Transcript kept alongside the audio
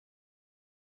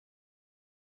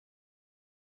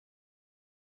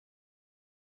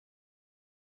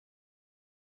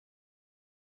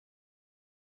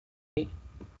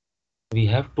we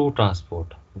have two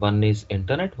transport. One is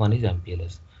internet, one is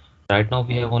MPLS. Right now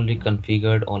we have only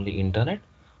configured only internet.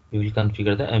 We will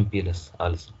configure the MPLS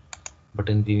also. But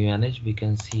in vManage we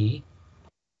can see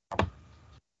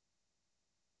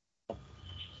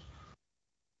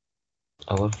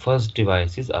our first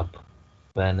device is up.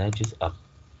 vManage is up.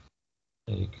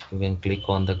 You can click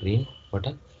on the green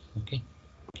button. Okay.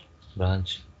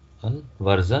 Branch 1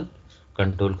 version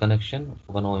control connection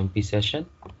 1 OMP session,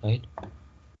 right?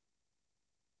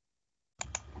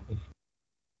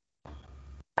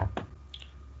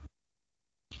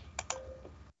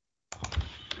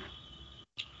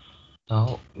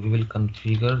 Now we will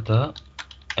configure the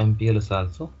MPLS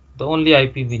also. The only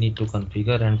IP we need to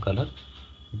configure and color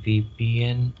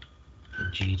VPN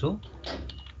 0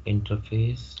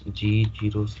 interface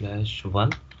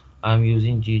G0/1. I am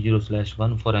using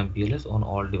G0/1 for MPLS on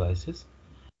all devices.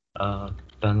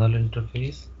 Tunnel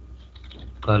interface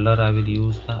color I will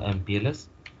use the MPLS.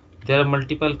 There are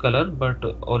multiple color, but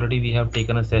already we have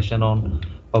taken a session on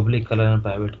public color and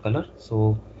private color.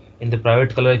 So in the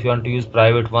private color, if you want to use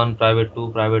private 1, private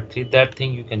 2, private 3, that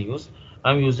thing you can use.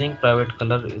 I'm using private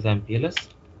color is MPLS.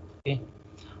 Okay,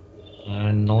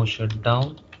 and no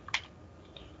shutdown.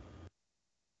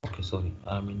 Okay, sorry,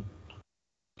 I'm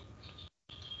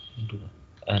into the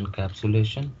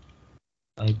encapsulation.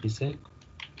 IPsec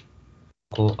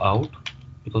go out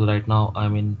because right now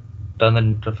I'm in tunnel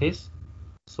interface.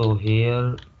 So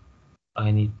here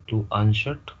I need to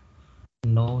unshut.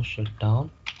 No shutdown.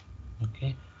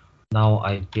 Okay, now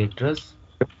IP address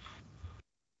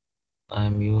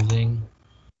I'm using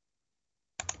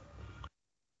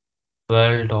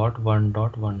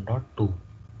 12.1.1.2.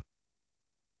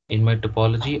 In my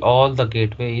topology all the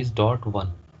gateway is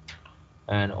 .1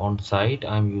 and on site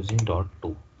I'm using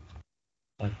 .2.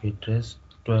 IP address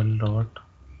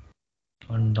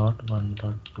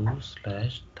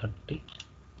 12.1.1.2/30.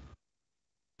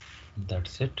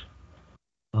 That's it.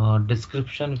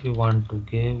 Description if you want to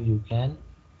give you can,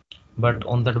 but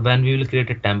on that when we will create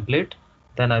a template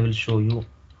then I will show you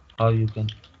how you can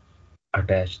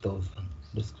attach those one.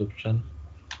 Description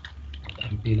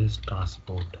MPLS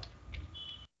transport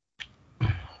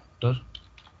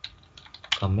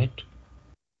commit.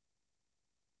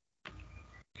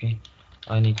 Okay,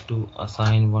 I need to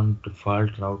assign one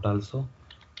default route also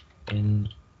in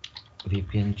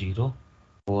VPN 0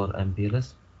 for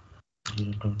MPLS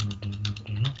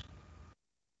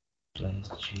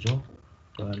 0.0/0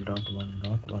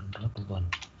 12.1.1.1.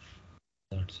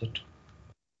 That's it.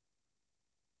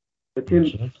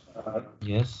 Within,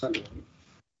 Yes.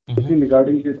 within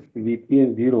regarding this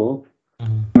VPN 0,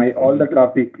 Mhm. my all the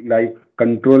traffic like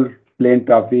control plane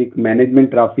traffic,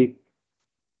 management traffic,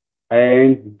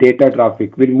 and data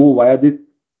traffic will move via this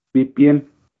VPN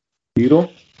 0,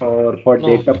 or for No,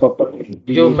 data purpose we your need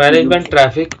to use management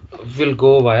traffic will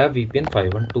go via VPN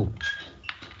 512.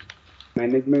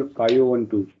 management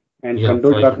 512, and Yeah,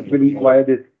 control 5. traffic will move via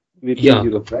this VPN Yeah,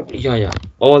 0, right? yeah.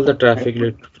 All the And, traffic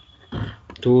related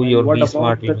to and your what vSmart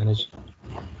about we the manage.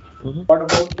 Mhm.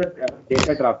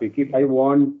 data traffic? If I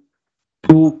want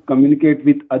to communicate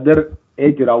with other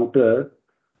edge router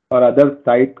or other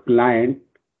site client,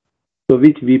 so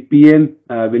which VPN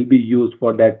will be used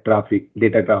for that traffic,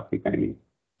 data traffic, I mean.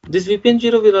 This VPN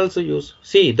 0 will also use.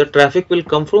 See, the traffic will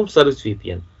come from service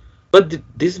VPN, but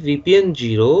this VPN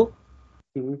 0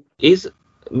 Mhm. is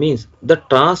means the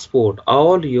transport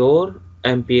all your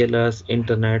MPLS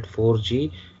internet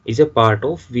 4G is a part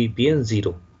of VPN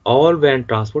 0. All WAN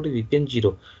transport is VPN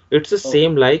 0. It's the Okay.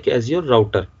 same like as your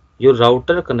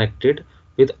router connected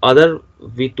with other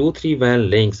V23 WAN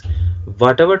links.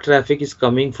 Whatever traffic is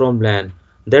coming from LAN,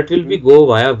 that will be Mhm. go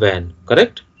via WAN,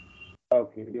 correct?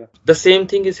 Okay. Yeah. The same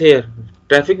thing is here.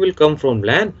 Traffic will come from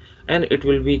LAN and it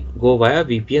will be go via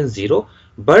VPN 0,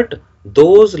 but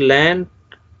those LAN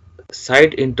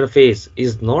site interface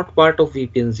is not part of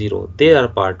VPN 0. They are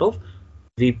part of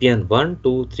VPN 1,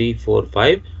 2, 3, 4,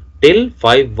 5 till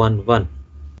 511.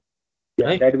 Yeah.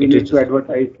 Right? That we It need to is.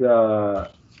 advertise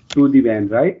through the van,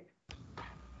 right?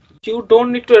 You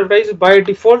don't need to advertise by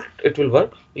default. It will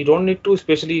work. You don't need to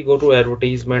especially go to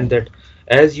advertisement that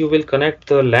as you will connect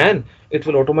the LAN, it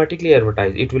will automatically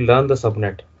advertise. It will learn the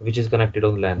subnet which is connected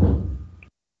on LAN.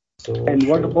 So And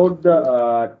what show. about the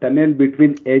tunnel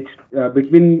between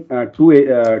two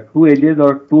edges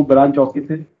or two branch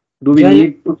offices? Do we Yeah.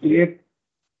 need to create?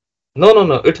 No.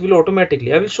 It will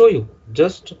automatically. I will show you.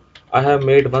 Just I have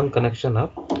made one connection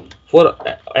up. For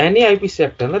any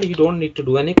IPsec tunnel, you don't need to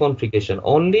do any configuration.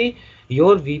 Only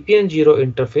your VPN 0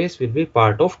 interface will be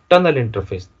part of tunnel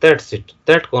interface. That's it.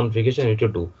 That configuration you need to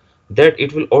do. That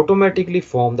it will automatically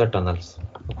form the tunnels.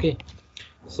 Okay.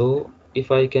 So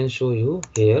if I can show you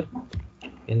here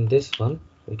in this one,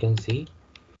 you can see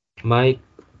my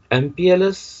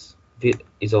MPLS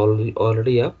is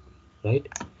already up, right?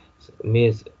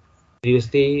 Means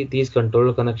previously these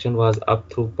controller connection was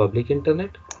up through public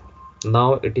internet.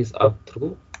 Now it is up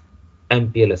through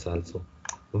MPLS also.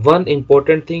 One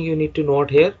important thing you need to note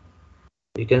here,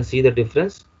 you can see the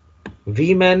difference.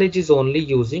 vManage is only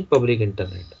using public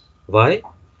internet. Why?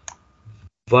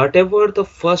 Whatever the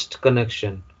first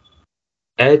connection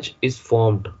edge is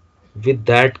formed with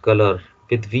that color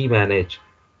with vManage,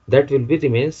 that will be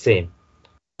remain same.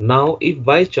 Now if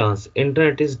by chance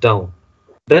internet is down,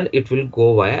 then it will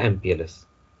go via MPLS.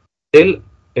 Till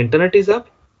internet is up,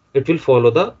 it will follow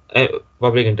the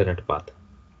public internet path.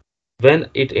 When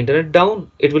it internet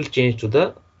down, it will change to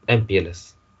the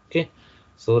MPLS. Okay,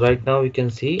 so right now we can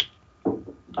see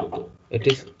it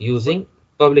is using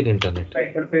public internet. The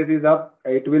interface is up,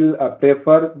 it will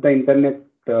prefer the internet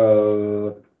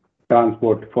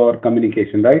transport for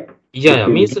communication, right? Yeah,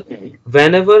 means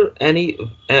whenever any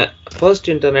first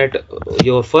internet,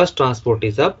 your first transport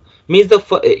is up, means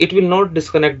it will not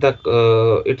disconnect the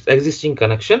its existing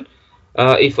connection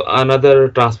if another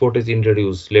transport is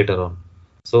introduced later on.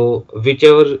 So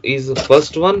whichever is the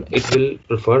first one, it will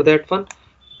prefer that one.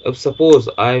 If suppose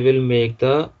I will make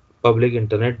the public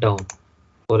internet down,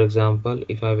 for example,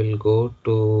 if I will go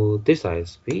to this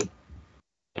ISP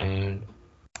and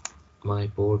my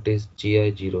port is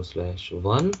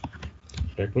GI0/1,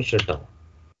 let me shut down.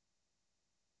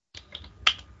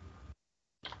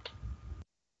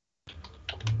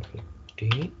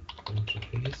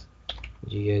 Interface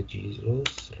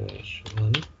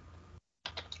GI0/1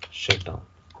 shutdown.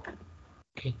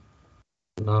 Okay,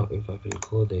 now if I will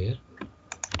go there,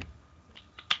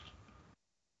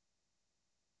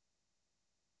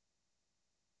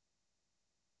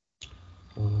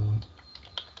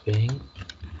 ping,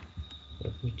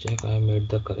 let me check I made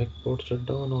the correct port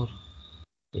shutdown, or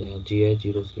yeah,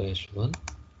 GI0/1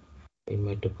 in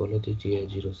my topology.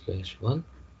 GI0/1,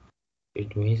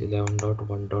 it means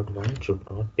 11.1.1 should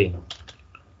not ping.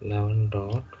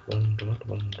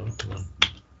 11.1.1.1.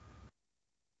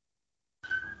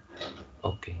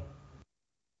 okay,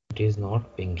 it is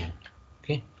not pinging.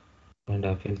 Okay, and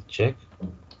I will check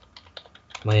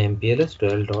my MPLS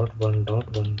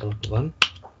 12.1.1.1,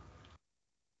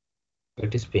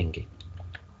 it is pinging.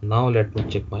 Now let me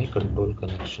check my control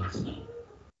connections.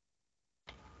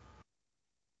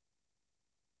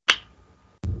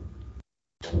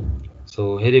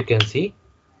 So here you can see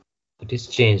it is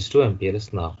changed to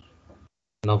MPLS now.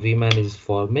 Now vMan is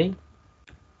forming.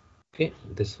 Okay,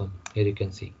 this one here you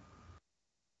can see,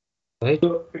 right?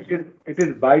 So it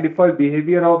is by default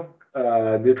behavior of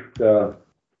this.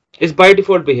 It's by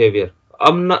default behavior.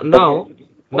 Now, Okay.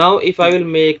 now if I will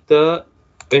make the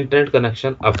internet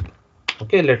connection up,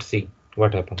 okay, let's see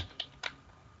what happened.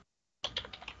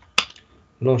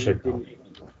 No shutdown.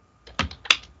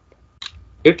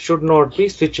 It should not be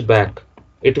switched back.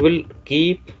 It will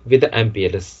keep with the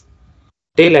MPLS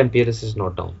till MPLS is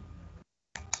not down.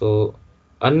 So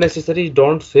unnecessary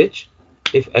don't switch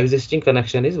if existing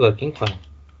connection is working fine.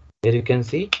 Here you can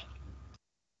see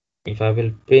if I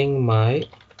will ping my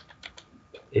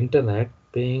internet,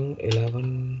 ping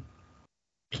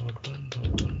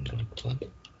 11.1.1.1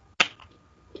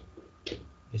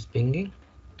 is pinging.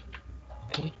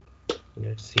 Okay,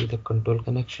 let's see the control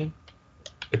connection.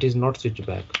 It is not switched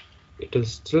back. It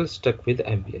is still stuck with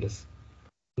MPLS.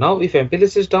 Now if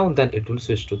MPLS is down, then it will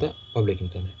switch to the public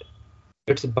internet.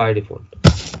 It's by default,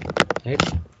 right?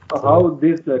 How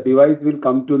this device will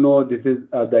come to know this is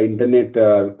the internet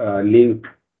link?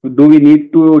 Do we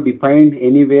need to define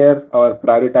anywhere or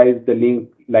prioritize the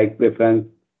link like preference?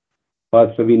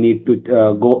 First, we need to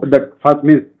go. The first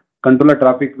means controller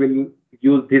traffic will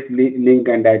use this link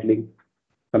and that link,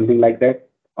 something like that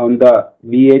on the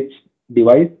vEdge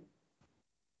device.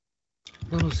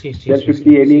 No, see, see, There see, should be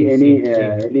see, see, see, see, see,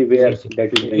 anywhere see.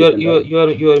 that is You are mentioned, you are right? you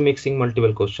are you are mixing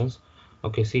multiple questions.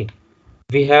 Okay, see,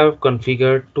 we have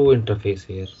configured two interface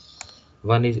here.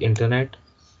 One is internet,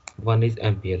 one is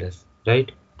MPLS,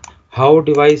 right? How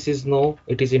devices know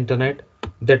it is internet?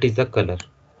 That is the color.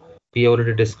 We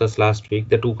already discussed last week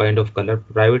the two kind of color: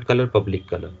 private color, public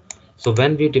color. So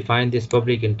when we define this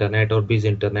public internet or biz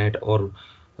internet or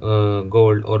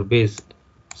gold or biz,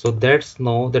 so that's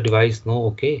know the device know,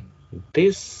 okay,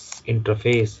 this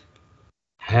interface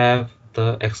have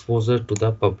the exposure to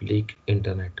the public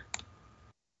internet,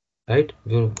 right?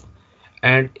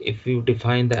 And if you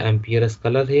define the MPLS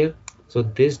color here, so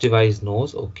this device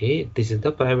knows, okay, this is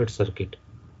the private circuit,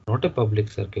 not a public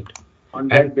circuit.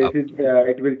 On And that basis,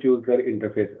 it will choose the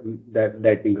interface,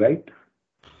 that thing, right?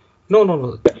 no, no,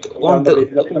 no. on the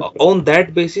on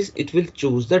that basis it will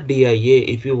choose the DIA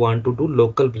if you want to do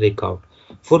local breakout.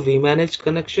 For vManage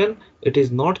connection, it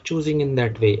is not choosing in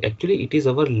that way. Actually, it is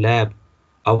our lab.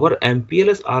 Our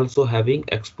MPLS also having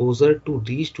exposure to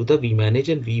reach to the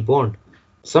vManage and vBond.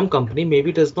 Some company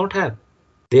maybe does not have.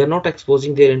 They are not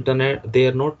exposing their internet. They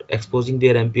are not exposing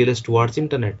their MPLS towards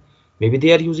internet. Maybe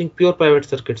they are using pure private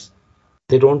circuits.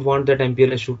 They don't want that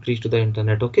MPLS should reach to the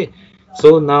internet. Okay.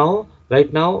 So now,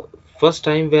 right now, first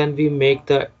time when we make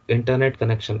the internet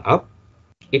connection up,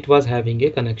 it was having a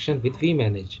connection with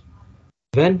vManage.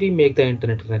 When we make the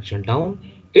internet connection down,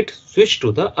 it switched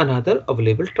to the another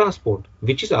available transport,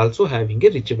 which is also having a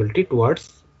reachability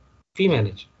towards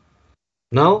vManage.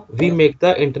 Now we make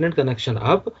the internet connection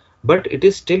up, but it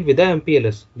is still with the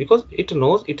MPLS because it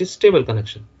knows it is stable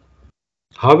connection.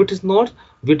 How it is not?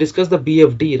 We discussed the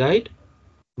BFD, right?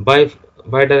 By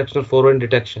bidirectional forward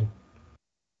detection.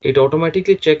 It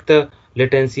automatically check the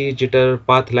latency, jitter,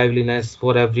 path liveliness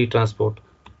for every transport,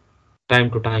 time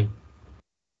to time,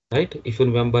 right? If you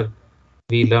remember,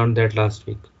 we learned that last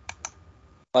week.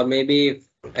 Or maybe if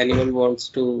anyone wants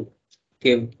to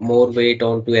give more weight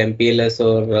onto MPLS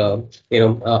or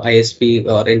ISP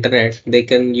or internet, they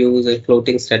can use a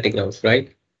floating static route,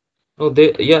 right? Oh,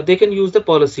 they can use the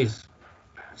policies.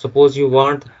 Suppose you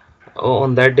want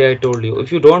on that day I told you.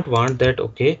 If you don't want that,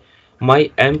 okay,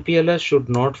 my MPLS should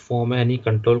not form any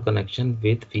control connection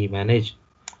with vManage.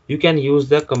 You can use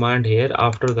the command here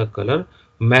after the color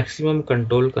maximum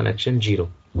control connection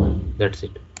 0. That's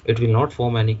it. It will not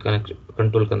form any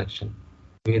control connection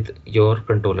with your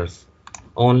controllers.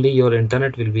 Only your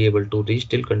internet will be able to reach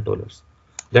till controllers.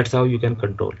 That's how you can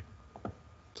control.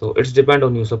 So it's depend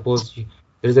on you. Suppose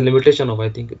there is a limitation of I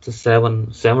think it's a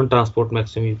seven transport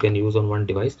maximum you can use on one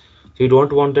device. So you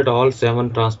don't want that all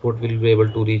 7 transport will be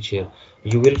able to reach here.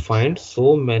 You will find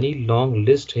so many long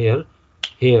list here.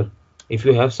 Here, if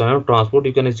you have 7 transport,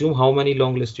 you can assume how many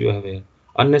long list you have here.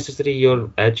 Unnecessary, your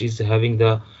edge is having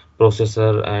the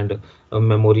processor and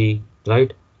memory,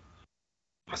 right?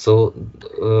 So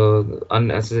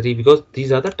unnecessary because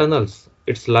these are the tunnels.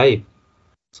 It's live.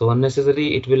 So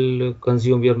unnecessary, it will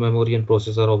consume your memory and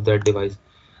processor of that device.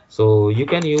 So you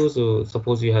can use,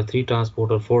 suppose you have 3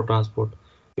 transport or 4 transport,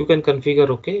 you can configure,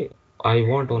 okay, I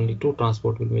want only 2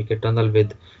 transport will make a tunnel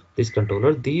with this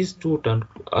controller. These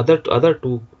other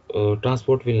two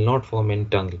transport will not form any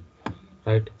tunnel,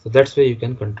 right? So that's where you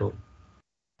can control.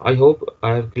 I hope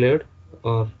I have cleared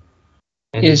or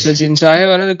any. Yes, Sachin. So I have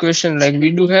another question. Like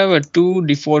we do have a 2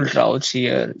 default routes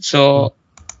here. So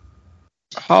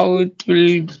how it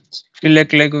will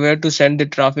select like where to send the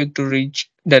traffic to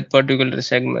reach that particular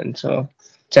segment? So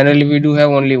generally we do have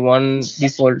only one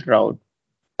default route.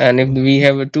 And if we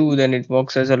have a two, then it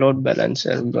works as a load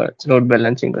balancer, but load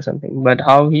balancing or something. But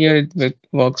how here it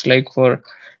works like for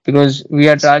because we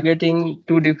are targeting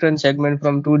 2 different segments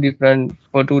from 2 different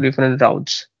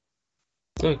routes.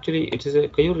 No, actually, it is a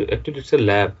actually it's a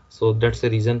lab, so that's the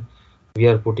reason we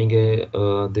are putting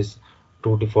a this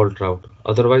to default route.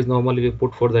 Otherwise, normally we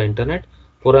put for the internet.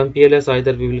 For MPLS,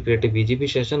 either we will create a BGP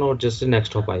session or just a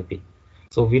next hop IP.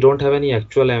 So we don't have any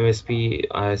actual MSP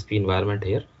ISP environment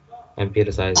here,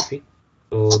 MPLS ISP.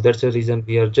 So that's the reason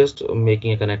we are just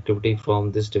making a connectivity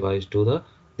from this device to the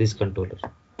this controller.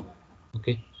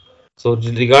 Okay. So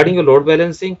regarding a load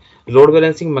balancing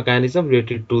mechanism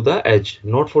related to the edge,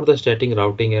 not for the static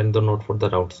routing and not for the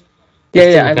routes. Yeah,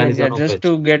 It's a yeah. I mean, yeah, mechanism of just edge.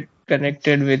 to get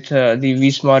connected with the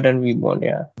vSmart and vBond.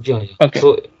 Yeah. Yeah, yeah. Okay.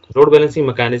 So load balancing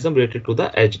mechanism related to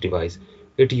the edge device.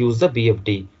 It use the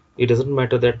BFD. It doesn't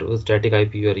matter that static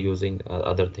IP you are using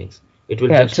other things. It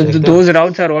will Yeah. just So check the those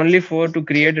routes are only for to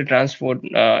create a transport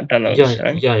tunnels,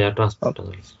 right? transport Okay.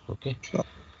 tunnels. Okay.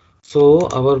 So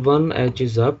our one edge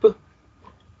is up,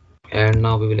 and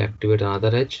now we will activate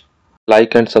another edge.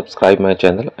 Like and subscribe my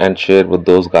channel and share with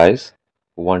those guys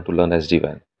who want to learn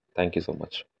SD-WAN. Thank you so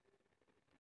much.